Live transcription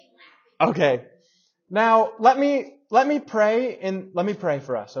Okay. Now, let me pray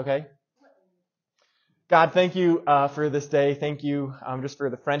for us, okay? God, thank you for this day. Thank you just for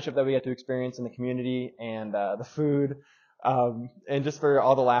the friendship that we get to experience in the community and the food, and just for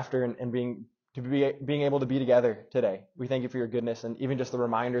all the laughter and being able to be together today. We thank you for your goodness and even just the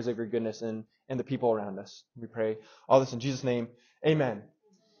reminders of your goodness and the people around us. We pray all this in Jesus' name. Amen.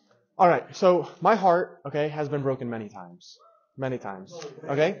 All right. So my heart, okay, has been broken many times. Many times.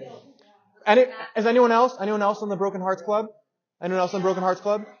 Okay? And is anyone else in the Broken Hearts Club? Anyone else in the Broken Hearts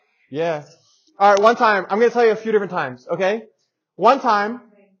Club? Yeah. All right, one time. I'm going to tell you a few different times, okay? One time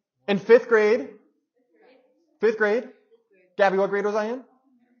in fifth grade. Gabby, what grade was I in?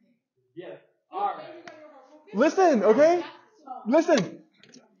 Yeah. All right. Listen, okay? Listen.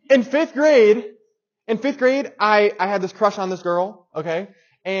 In fifth grade, I had this crush on this girl, okay?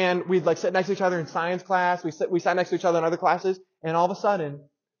 And we'd like sit next to each other in science class. We sat next to each other in other classes, and all of a sudden,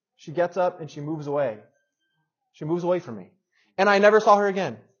 she gets up and she moves away. She moves away from me. And I never saw her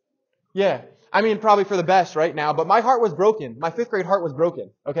again. Yeah. I mean, probably for the best right now, but my heart was broken. My fifth grade heart was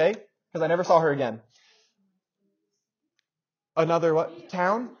broken, okay? Because I never saw her again. Another what?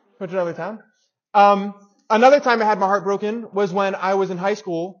 Town? Went to another town? Another time I had my heart broken was when I was in high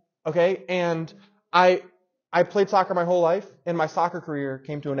school, okay? And I played soccer my whole life, and my soccer career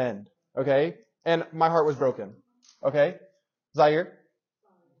came to an end, okay? And my heart was broken, okay? Zaire?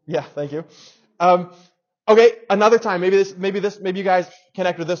 Yeah, thank you. Okay, another time, maybe you guys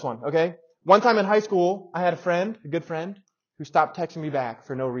connect with this one, okay? One time in high school, I had a good friend, who stopped texting me back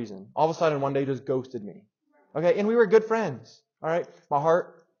for no reason. All of a sudden, one day just ghosted me. Okay, and we were good friends, alright? My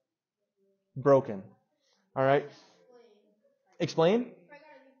heart, broken. Alright? Explain?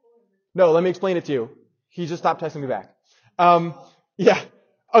 No, let me explain it to you. He just stopped texting me back. Yeah.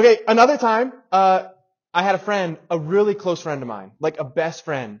 Okay, another time, I had a friend, a really close friend of mine, like a best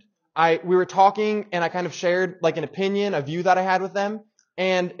friend. We were talking and I kind of shared like an opinion, a view that I had with them,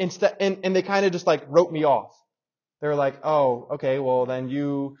 and they kind of just like wrote me off. They were like, "Oh, okay, well then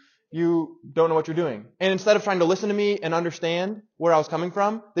you don't know what you're doing." And instead of trying to listen to me and understand where I was coming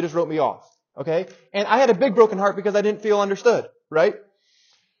from, they just wrote me off. Okay? And I had a big broken heart because I didn't feel understood, right?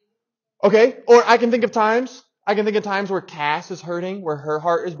 Okay? Or I can think of times where Cass is hurting, where her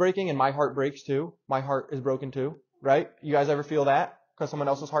heart is breaking and my heart breaks too. My heart is broken too, right? You guys ever feel that? Because someone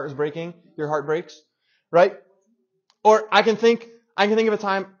else's heart is breaking, your heart breaks, right? Or I can think of a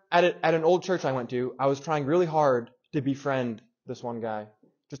time at an old church I went to. I was trying really hard to befriend this one guy,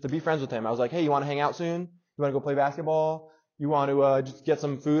 just to be friends with him. I was like, "Hey, you want to hang out soon? You want to go play basketball? You want to just get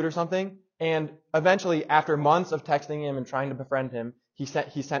some food or something?" And eventually, after months of texting him and trying to befriend him, he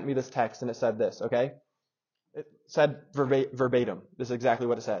sent me this text, and it said this. Okay, it said verbatim. This is exactly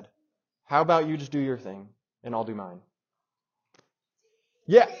what it said. "How about you just do your thing, and I'll do mine."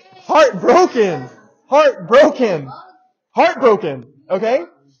 Yeah, heartbroken. Okay?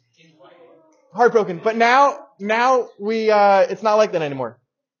 Heartbroken. But now we, it's not like that anymore.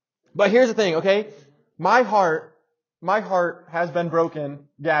 But here's the thing, okay? My heart has been broken,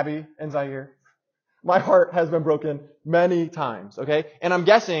 Gabby and Zaire. My heart has been broken many times, okay? And I'm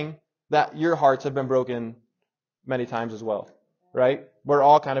guessing that your hearts have been broken many times as well, right? We're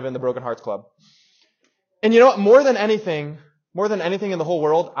all kind of in the Broken Hearts Club. And you know what? More than anything in the whole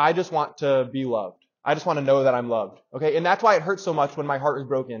world, I just want to be loved. I just want to know that I'm loved. Okay? And that's why it hurts so much when my heart is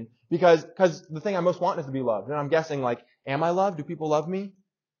broken. Because the thing I most want is to be loved. And I'm guessing, like, am I loved? Do people love me?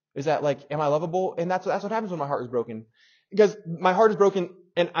 Is that like, am I lovable? And that's what happens when my heart is broken. Because my heart is broken,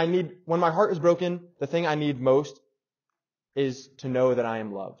 and when my heart is broken, the thing I need most is to know that I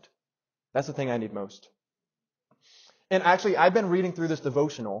am loved. That's the thing I need most. And actually, I've been reading through this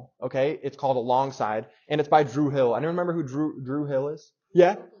devotional, okay? It's called Alongside, and it's by Drew Hill. Anyone remember who Drew Hill is?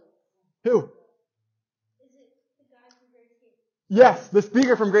 Yeah? Who? Is it the guy from Great Escape? Yes, the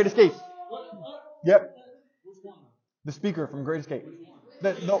speaker from Great Escape. Yep. The speaker from Great Escape.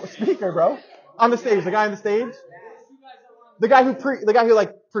 The speaker, bro. On the stage, the guy on the stage. The guy who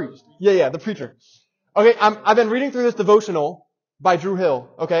preached. Yeah, the preacher. Okay, I've been reading through this devotional by Drew Hill,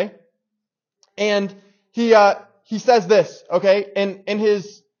 okay? And he says this, okay? In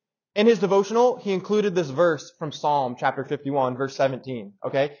his devotional, he included this verse from Psalm chapter 51, verse 17,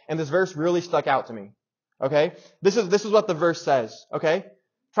 okay? And this verse really stuck out to me, okay? This is what the verse says, okay?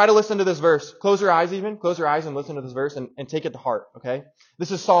 Try to listen to this verse. Close your eyes and listen to this verse and take it to heart, okay?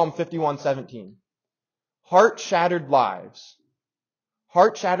 This is Psalm 51:17. Heart-shattered lives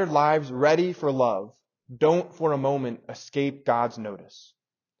ready for love, don't for a moment escape God's notice.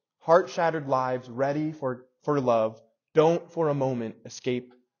 Heart-shattered lives ready for love, don't for a moment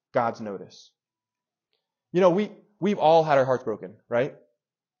escape God's notice. You know, we've all had our hearts broken, right?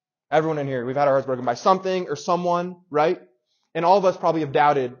 Everyone in here, we've had our hearts broken by something or someone, right? And all of us probably have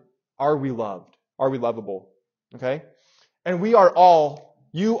doubted, are we loved? Are we lovable? Okay? And you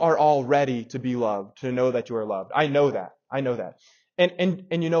are all ready to be loved, to know that you are loved. I know that.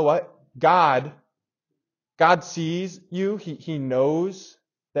 And you know what? God sees you. He knows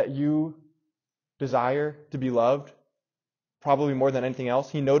that you desire to be loved, probably more than anything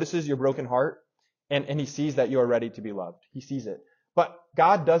else. He notices your broken heart, and he sees that you are ready to be loved. He sees it. But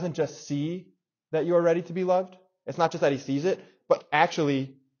God doesn't just see that you are ready to be loved. It's not just that he sees it, but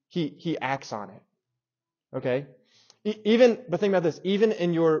actually he acts on it. Okay? But think about this,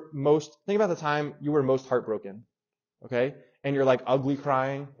 think about the time you were most heartbroken. Okay? And you're like ugly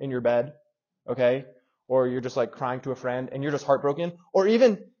crying in your bed. Okay? Or you're just like crying to a friend and you're just heartbroken. Or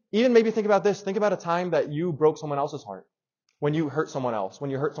even maybe think about this. Think about a time that you broke someone else's heart. When you hurt someone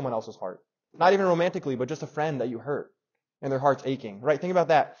else's heart. Not even romantically, but just a friend that you hurt and their heart's aching. Right? Think about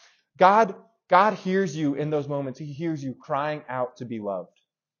that. God hears you in those moments. He hears you crying out to be loved.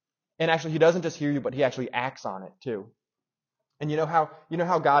 And actually, he doesn't just hear you, but he actually acts on it too. And you know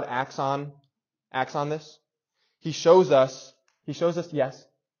how God acts on this? He shows us, yes.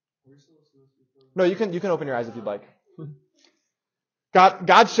 No, you can open your eyes if you'd like.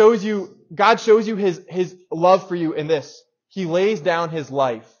 God shows you his love for you in this. He lays down his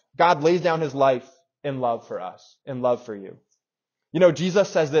life. God lays down his life in love for us, in love for you. You know, Jesus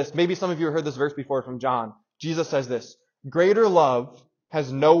says this. Maybe some of you have heard this verse before from John. Jesus says this. Greater love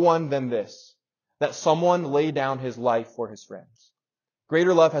has no one than this, that someone lay down his life for his friends.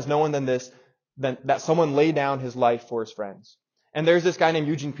 Greater love has no one than this, than that someone lay down his life for his friends. And there's this guy named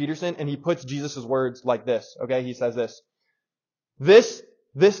Eugene Peterson, and he puts Jesus' words like this. Okay, he says this.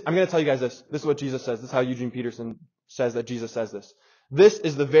 I'm going to tell you guys this. This is what Jesus says. This is how Eugene Peterson says that Jesus says this. This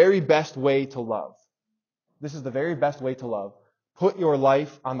is the very best way to love. This is the very best way to love. Put your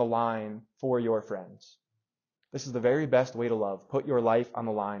life on the line for your friends. This is the very best way to love. Put your life on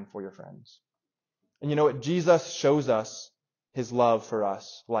the line for your friends. And you know what? Jesus shows us his love for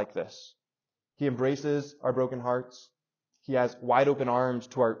us like this. He embraces our broken hearts. He has wide open arms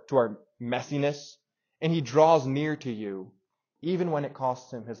to our messiness. And he draws near to you, even when it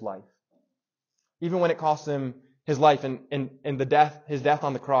costs him his life. Even when it costs him his life and his death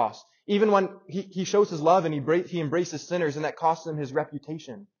on the cross. Even when he shows his love and he embraces sinners, and that costs him his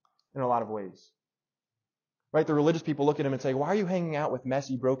reputation in a lot of ways. Right? The religious people look at him and say, why are you hanging out with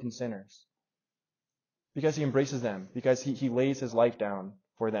messy, broken sinners? Because he embraces them. Because he lays his life down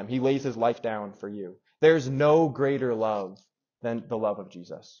for them. He lays his life down for you. There's no greater love than the love of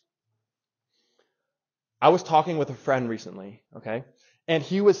Jesus. I was talking with a friend recently, okay? And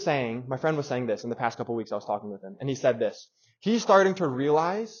my friend was saying this in the past couple of weeks I was talking with him. And he said this. He's starting to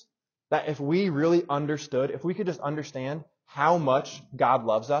realize that if we could just understand how much God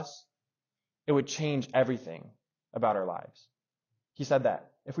loves us, it would change everything about our lives. He said that.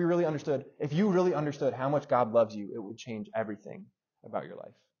 If you really understood how much God loves you, it would change everything about your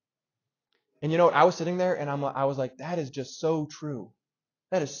life. And you know what? I was sitting there and I was like, that is just so true.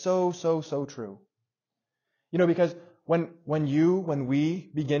 That is so, so, so true. You know, because when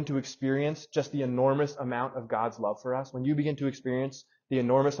we begin to experience just the enormous amount of God's love for us, when you begin to experience the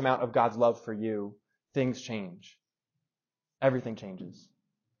enormous amount of God's love for you, things change. Everything changes.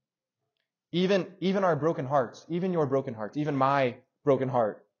 Even our broken hearts, even your broken hearts, even my broken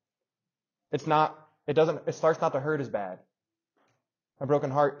heart. It starts not to hurt as bad. A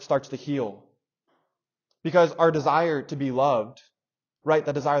broken heart starts to heal. Because our desire to be loved, right,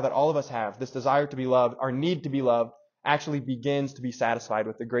 the desire that all of us have, this desire to be loved, our need to be loved, actually begins to be satisfied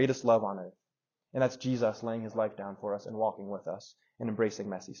with the greatest love on earth. And that's Jesus laying his life down for us and walking with us and embracing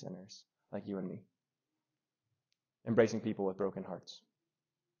messy sinners like you and me. Embracing people with broken hearts.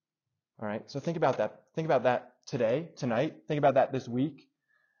 All right, so think about that. Think about that today, tonight. Think about that this week.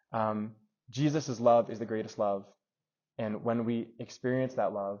 Jesus' love is the greatest love. And when we experience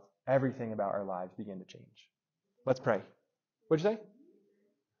that love, everything about our lives begin to change. Let's pray. What'd you say?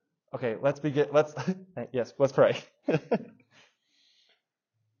 Okay, let's begin. Let's pray.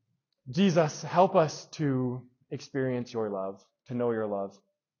 Jesus, help us to experience your love, to know your love.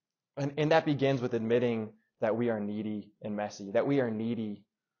 And that begins with admitting that we are needy and messy, that we are needy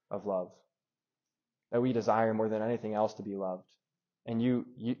of love, that we desire more than anything else to be loved. And you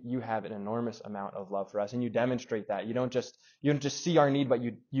have an enormous amount of love for us, and you demonstrate that. You don't just see our need, but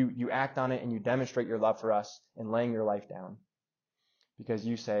you act on it, and you demonstrate your love for us in laying your life down. Because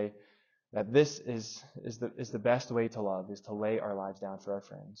you say that this is the best way to love, is to lay our lives down for our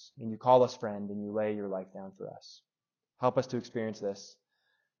friends. And you call us friend, and you lay your life down for us. Help us to experience this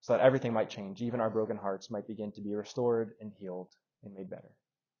so that everything might change. Even our broken hearts might begin to be restored and healed and made better.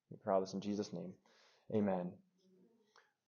 We pray proud of this in Jesus' name. Amen.